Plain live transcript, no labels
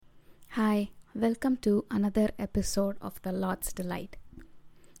Hi, welcome to another episode of The Lord's Delight.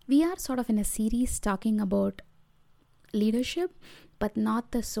 We are sort of in a series talking about leadership, but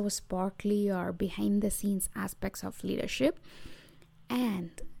not the so sparkly or behind the scenes aspects of leadership.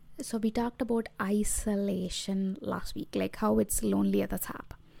 And so we talked about isolation last week, like how it's lonely at the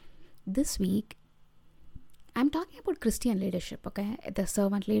top. This week, I'm talking about Christian leadership, okay? The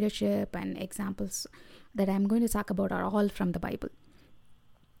servant leadership and examples that I'm going to talk about are all from the Bible.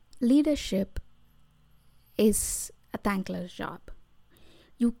 Leadership is a thankless job.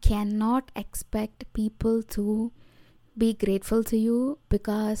 You cannot expect people to be grateful to you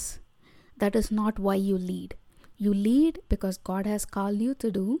because that is not why you lead. You lead because God has called you to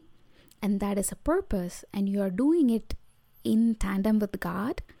do, and that is a purpose, and you are doing it in tandem with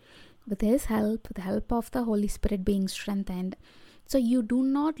God, with His help, with the help of the Holy Spirit being strengthened. So you do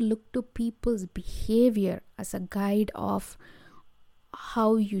not look to people's behavior as a guide of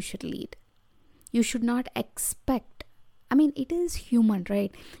how you should lead. You should not expect, it is human,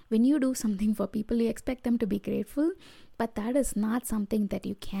 right? When you do something for people, you expect them to be grateful, but that is not something that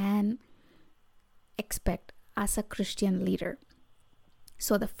you can expect as a Christian leader.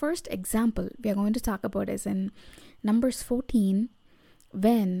 So the first example we are going to talk about is in Numbers 14,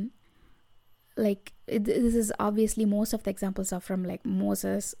 when this is obviously most of the examples are from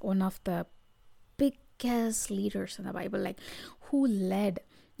Moses, one of the biggest leaders in the Bible, who led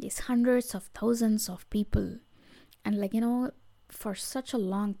these hundreds of thousands of people. And for such a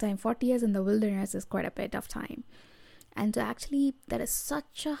long time, 40 years in the wilderness is quite a bit of time. And so actually, that is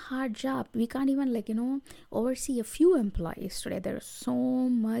such a hard job. We can't even oversee a few employees today. There is so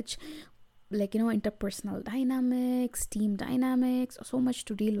much interpersonal dynamics, team dynamics, so much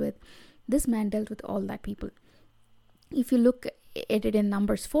to deal with. This man dealt with all that people. If you look at it in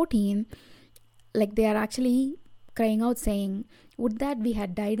Numbers 14, they are actually crying out saying, would that we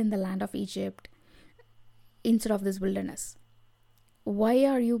had died in the land of Egypt instead of this wilderness. Why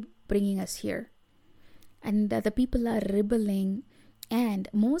are you bringing us here? And the people are rebelling, and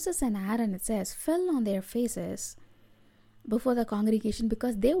Moses and Aaron, it says, fell on their faces before the congregation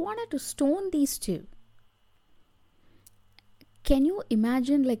because they wanted to stone these two. Can you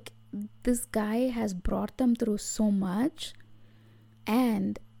imagine, this guy has brought them through so much,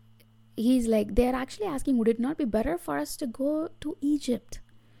 and they're actually asking, would it not be better for us to go to Egypt?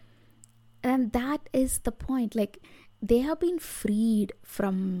 And that is the point. They have been freed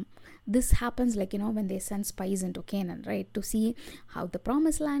from this. Happens when they send spies into Canaan, right, to see how the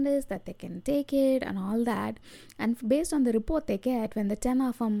promised land is, that they can take it and all that. And based on the report they get, when the 10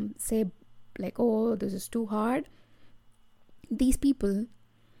 of them say oh, this is too hard, these people,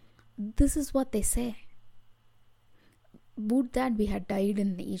 this is what they say: would that we had died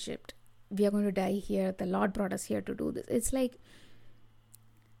in Egypt. We are going to die here. The Lord brought us here to do this. It's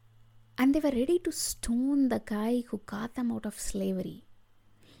and they were ready to stone the guy who got them out of slavery.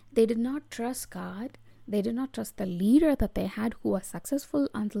 They did not trust God. They did not trust the leader that they had, who was successful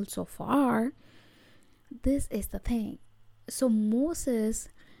until so far. This is the thing. So Moses,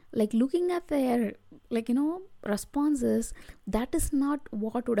 looking at their responses, that is not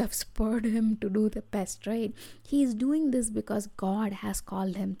what would have spurred him to do the best, right? He is doing this because God has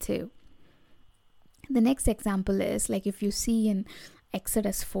called him to. The next example is if you see in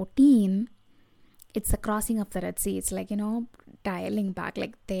Exodus 14, it's the crossing of the Red Sea. It's dialing back.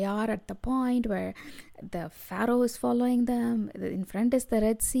 They are at the point where the Pharaoh is following them. In front is the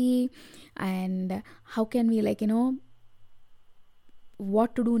Red Sea. And how can we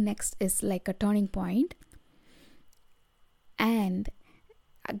what to do next is a turning point. And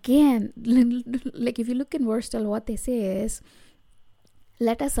again, if you look in verse 12, what they say is,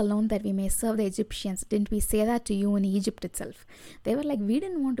 let us alone that we may serve the Egyptians. Didn't we say that to you in Egypt itself? They were we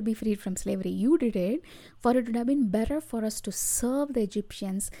didn't want to be freed from slavery. You did it. For it would have been better for us to serve the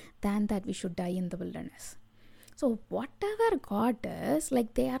Egyptians than that we should die in the wilderness. So whatever God does,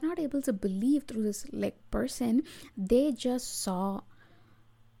 they are not able to believe through this person. They just saw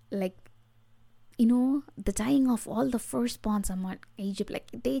the dying of all the firstborns among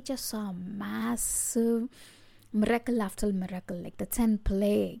Egypt. They just saw massive miracle after miracle, the 10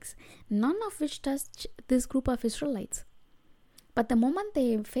 plagues, none of which touched this group of Israelites. But the moment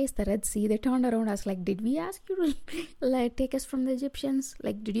they faced the Red Sea, they turned around as did we ask you to take us from the Egyptians?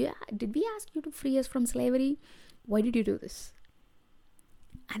 Did we ask you to free us from slavery? Why did you do this?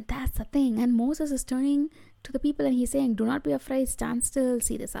 And that's the thing. And Moses is turning to the people and he's saying, do not be afraid, stand still,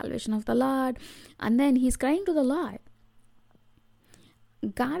 see the salvation of the Lord. And then he's crying to the Lord.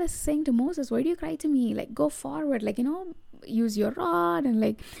 God is saying to Moses, why do you cry to me? Go forward, use your rod.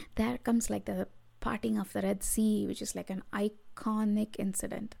 And there comes the parting of the Red Sea, which is an iconic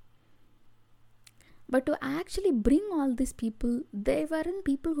incident. But to actually bring all these people, they weren't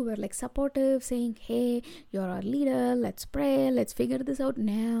people who were like supportive, saying, hey, you're our leader, let's pray, let's figure this out.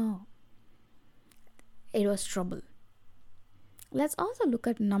 No, it was trouble. Let's also look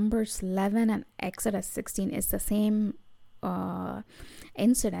at Numbers 11 and Exodus 16. It's the same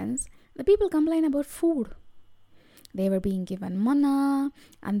incidents. The people complain about food. They were being given manna,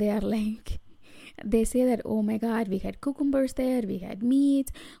 and they are like, they say that, oh my God, we had cucumbers there, we had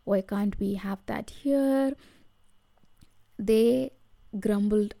meat, why can't we have that here? They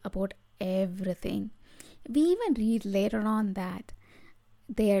grumbled about everything. We even read later on that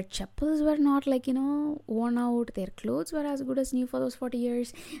their chappals were not like, worn out. Their clothes were as good as new for those 40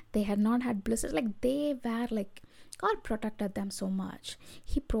 years. They had not had blisters. Like, they were like, God protected them so much.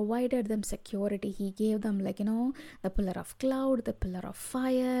 He provided them security. He gave them like, the pillar of cloud, the pillar of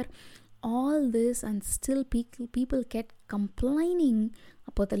fire, all this, and still people kept complaining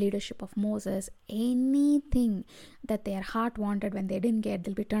about the leadership of Moses. Anything that their heart wanted, when they didn't get,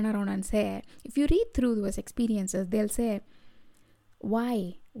 they'll be turn around and say, if you read through those experiences, they'll say,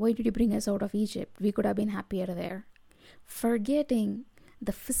 why did you bring us out of Egypt? We could have been happier there. Forgetting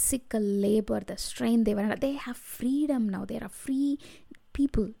the physical labor, the strain they were under. They have freedom now. They are free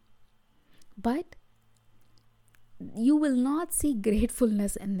people. But you will not see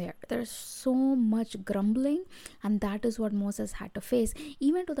gratefulness in there. There's so much grumbling, and that is what Moses had to face,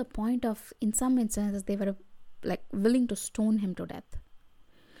 even to the point of, in some instances, they were like willing to stone him to death.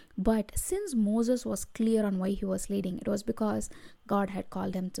 But since Moses was clear on why he was leading, it was because God had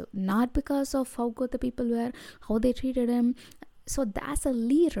called him to, not because of how good the people were, how they treated him. So as a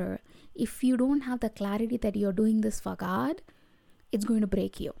leader, if you don't have the clarity that you're doing this for God, it's going to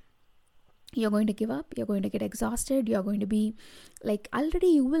break you. You're going to give up, you're going to get exhausted, you're going to be like, already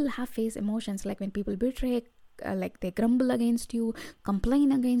you will have face emotions, like when people betray, like they grumble against you,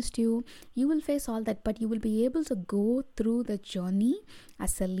 complain against you, you will face all that. But you will be able to go through the journey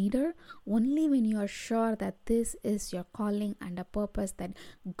as a leader only when you are sure that this is your calling and a purpose that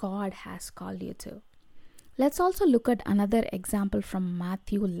God has called you to. Let's also look at another example from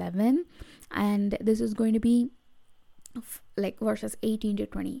Matthew 11, and this is going to be like verses 18 to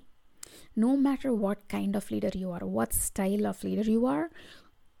 20. No matter what kind of leader you are, what style of leader you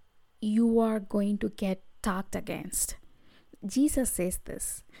are going to get talked against. Jesus says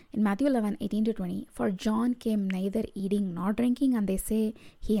this in Matthew 11, 18 to 20. For John came neither eating nor drinking, and they say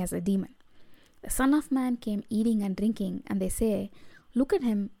he has a demon. The Son of Man came eating and drinking, and they say, look at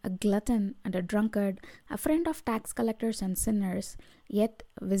him, a glutton and a drunkard, a friend of tax collectors and sinners, yet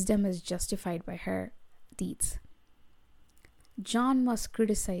wisdom is justified by her deeds. John was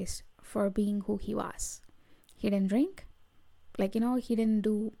criticized for being who he was. He didn't drink, he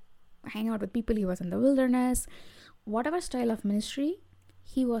didn't hang out with people. He was in the wilderness. Whatever style of ministry,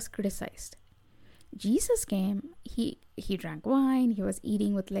 he was criticized. Jesus came, he drank wine, he was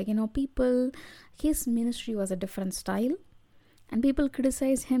eating with people. His ministry was a different style, and people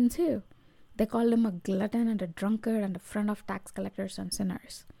criticized him too. They called him a glutton and a drunkard and a friend of tax collectors and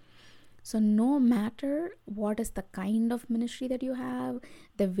sinners. So no matter what is the kind of ministry that you have,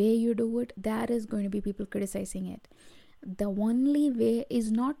 the way you do it, there is going to be people criticizing it. The only way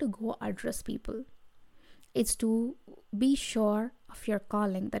is not to go address people. It's to be sure of your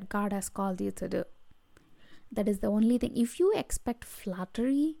calling that God has called you to do. That is the only thing. If you expect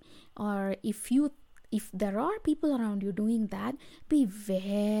flattery, or if there are people around you doing that, be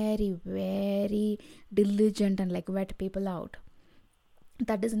very, very diligent and vet people out.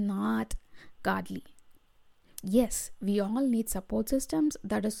 That is not godly. Yes, we all need support systems.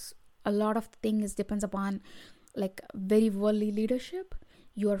 That is a lot of things depends upon very worldly leadership.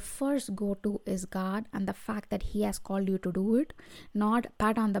 Your first go-to is God and the fact that He has called you to do it, not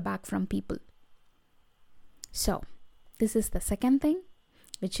pat on the back from people. So this is the second thing,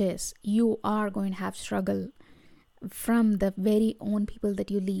 which is you are going to have struggle from the very own people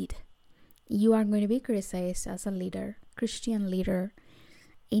that you lead. You are going to be criticized as a leader, Christian leader,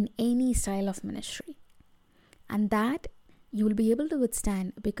 in any style of ministry. And that you will be able to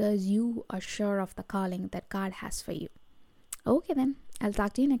withstand because you are sure of the calling that God has for you. Okay then, I'll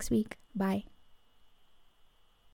talk to you next week. Bye.